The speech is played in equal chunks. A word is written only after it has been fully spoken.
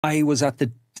I was at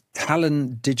the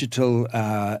Talent Digital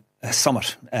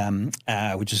Summit,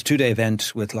 which is a 2-day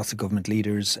event with lots of government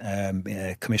leaders,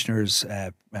 commissioners,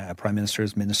 prime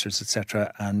ministers, ministers,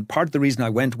 etc. And part of the reason I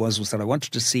went was that I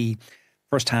wanted to see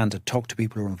firsthand and talk to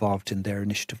people who are involved in their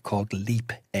initiative called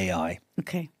Leap AI.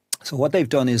 Okay. So what they've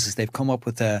done is they've come up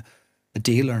with a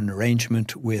deal or an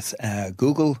arrangement with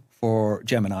Google for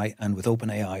Gemini and with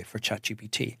OpenAI for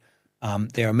ChatGPT.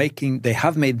 They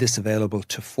have made this available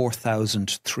to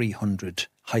 4,300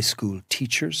 high school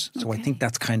teachers. So Okay. I think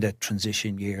that's kind of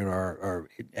transition year or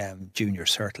junior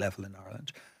cert level in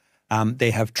Ireland.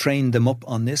 They have trained them up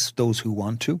on this, those who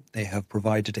want to. They have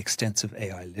provided extensive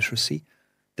AI literacy.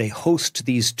 They host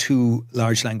these 2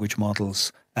 large language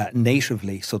models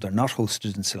natively, so they're not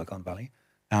hosted in Silicon Valley.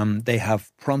 They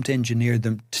have prompt engineered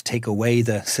them to take away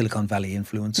the Silicon Valley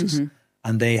influences. Mm-hmm.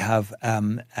 And they have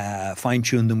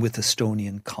fine-tuned them with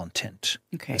Estonian content,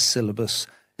 Okay. a syllabus,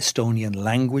 Estonian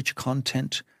language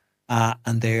content.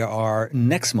 And they are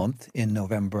next month in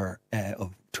November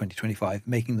of 2025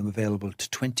 making them available to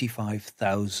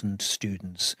 25,000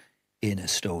 students in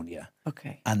Estonia.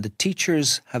 Okay. And the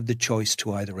teachers have the choice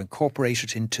to either incorporate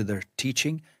it into their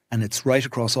teaching, and it's right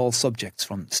across all subjects,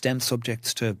 from STEM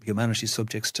subjects to humanities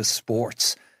subjects to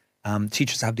sports.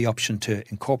 Teachers have the option to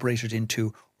incorporate it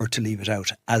into or to leave it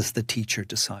out as the teacher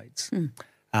decides.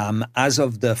 As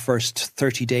of the first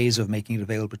 30 days of making it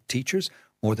available to teachers,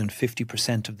 more than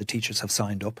 50% of the teachers have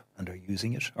signed up and are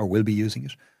using it or will be using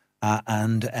it.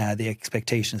 And the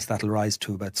expectation is that'll rise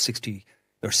to about 60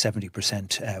 or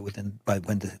 70% by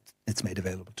when it's made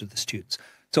available to the students.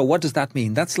 So what does that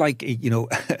mean? That's like,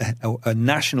 a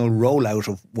national rollout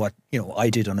of what, I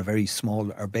did on a very small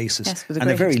basis, Yes, and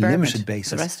a very limited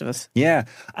basis. The rest of us. Yeah.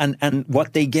 And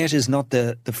what they get is not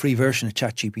the free version of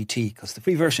ChatGPT, because the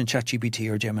free version of ChatGPT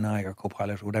or Gemini or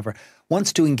Copilot or whatever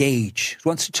wants to engage,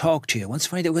 wants to talk to you, wants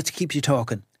to find out what keeps you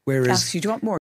talking. Whereas Asks you, do you want more?